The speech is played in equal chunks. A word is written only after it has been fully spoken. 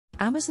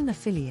Amazon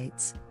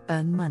Affiliates,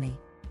 earn money.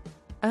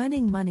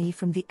 Earning money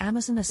from the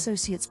Amazon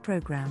Associates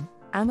program,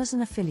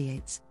 Amazon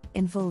Affiliates,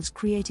 involves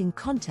creating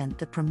content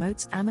that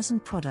promotes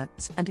Amazon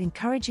products and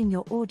encouraging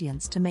your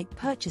audience to make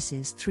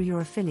purchases through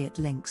your affiliate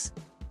links.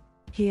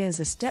 Here's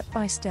a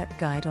step-by-step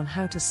guide on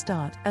how to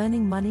start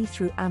earning money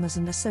through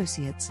Amazon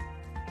Associates.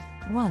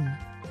 1.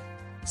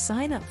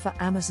 Sign up for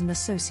Amazon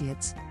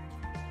Associates.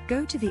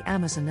 Go to the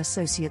Amazon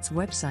Associates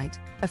website,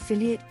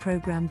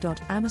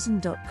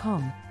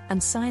 affiliateprogram.amazon.com,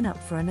 and sign up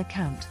for an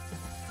account.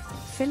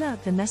 Fill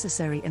out the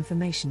necessary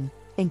information,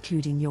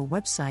 including your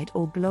website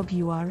or blog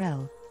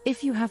URL,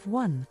 if you have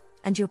one,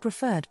 and your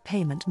preferred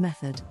payment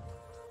method.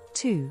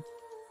 2.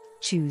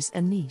 Choose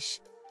a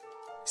niche.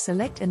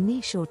 Select a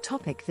niche or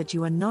topic that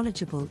you are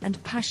knowledgeable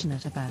and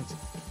passionate about.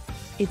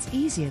 It's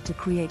easier to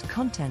create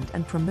content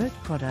and promote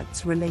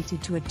products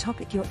related to a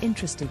topic you're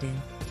interested in.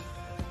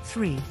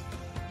 3.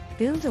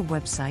 Build a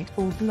website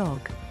or blog.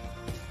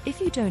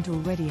 If you don't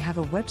already have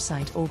a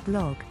website or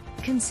blog,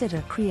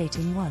 consider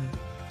creating one.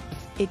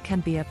 It can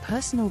be a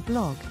personal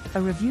blog,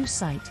 a review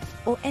site,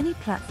 or any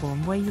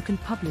platform where you can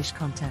publish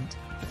content.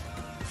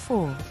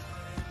 4.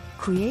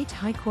 Create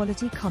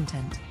high-quality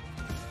content.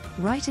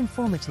 Write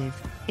informative,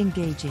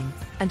 engaging,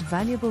 and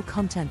valuable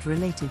content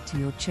related to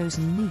your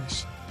chosen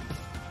niche.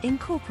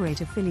 Incorporate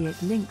affiliate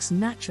links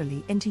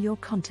naturally into your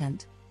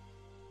content.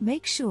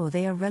 Make sure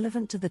they are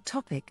relevant to the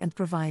topic and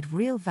provide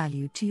real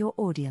value to your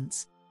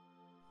audience.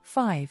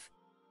 5.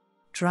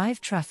 Drive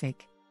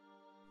traffic.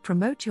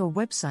 Promote your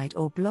website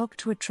or blog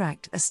to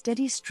attract a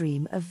steady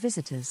stream of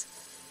visitors.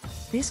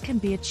 This can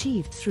be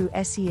achieved through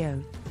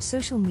SEO,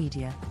 social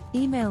media,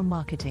 email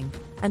marketing,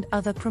 and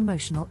other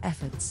promotional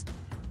efforts.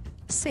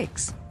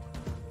 6.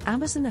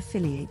 Amazon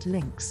Affiliate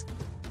Links.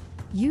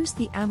 Use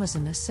the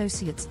Amazon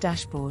Associates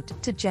dashboard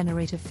to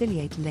generate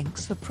affiliate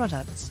links for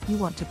products you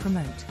want to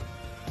promote.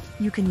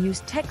 You can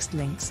use text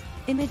links,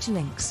 image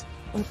links,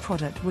 or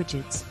product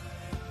widgets.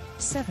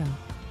 7.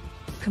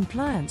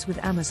 Compliance with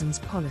Amazon's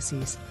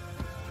policies.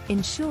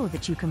 Ensure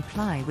that you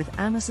comply with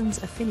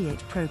Amazon's affiliate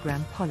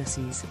program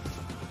policies.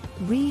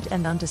 Read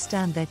and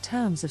understand their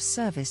terms of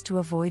service to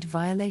avoid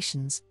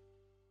violations.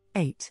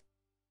 8.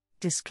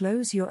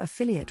 Disclose your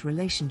affiliate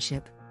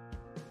relationship.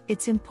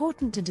 It's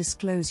important to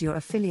disclose your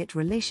affiliate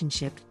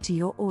relationship to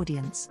your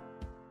audience.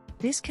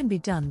 This can be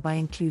done by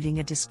including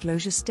a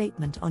disclosure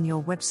statement on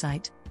your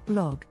website,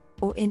 blog,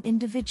 or in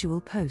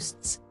individual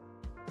posts.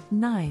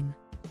 9.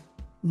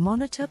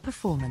 Monitor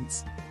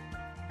performance.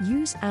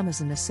 Use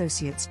Amazon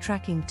Associates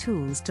tracking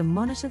tools to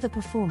monitor the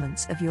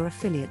performance of your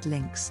affiliate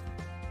links.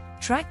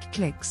 Track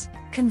clicks,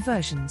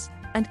 conversions,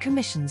 and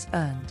commissions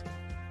earned.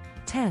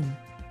 10.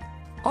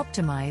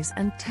 Optimize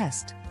and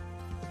test.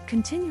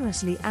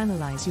 Continuously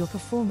analyze your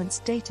performance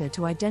data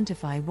to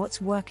identify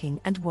what's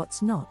working and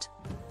what's not.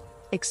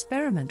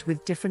 Experiment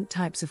with different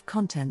types of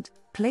content,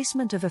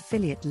 placement of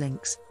affiliate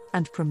links,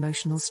 and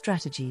promotional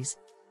strategies.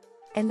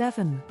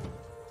 11.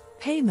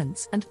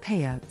 Payments and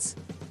payouts.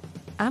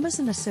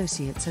 Amazon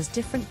Associates has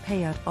different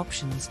payout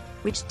options,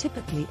 which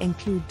typically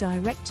include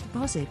direct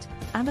deposit,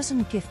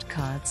 Amazon gift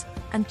cards,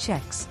 and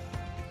checks.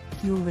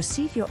 You'll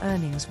receive your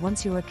earnings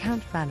once your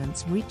account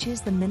balance reaches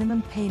the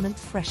minimum payment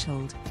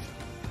threshold.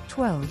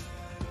 12.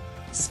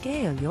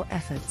 Scale your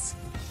efforts.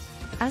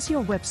 As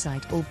your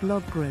website or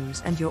blog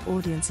grows and your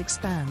audience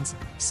expands,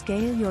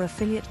 scale your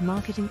affiliate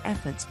marketing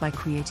efforts by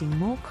creating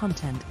more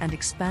content and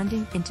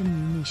expanding into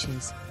new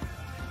niches.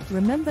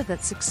 Remember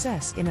that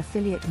success in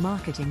affiliate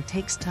marketing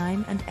takes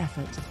time and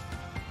effort.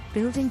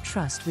 Building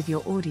trust with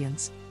your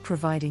audience,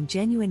 providing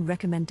genuine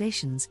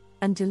recommendations,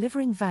 and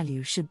delivering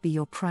value should be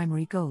your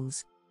primary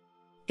goals.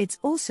 It's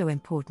also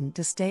important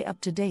to stay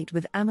up to date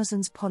with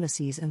Amazon's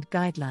policies and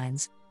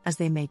guidelines, as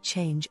they may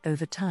change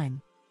over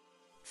time.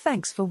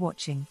 Thanks for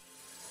watching.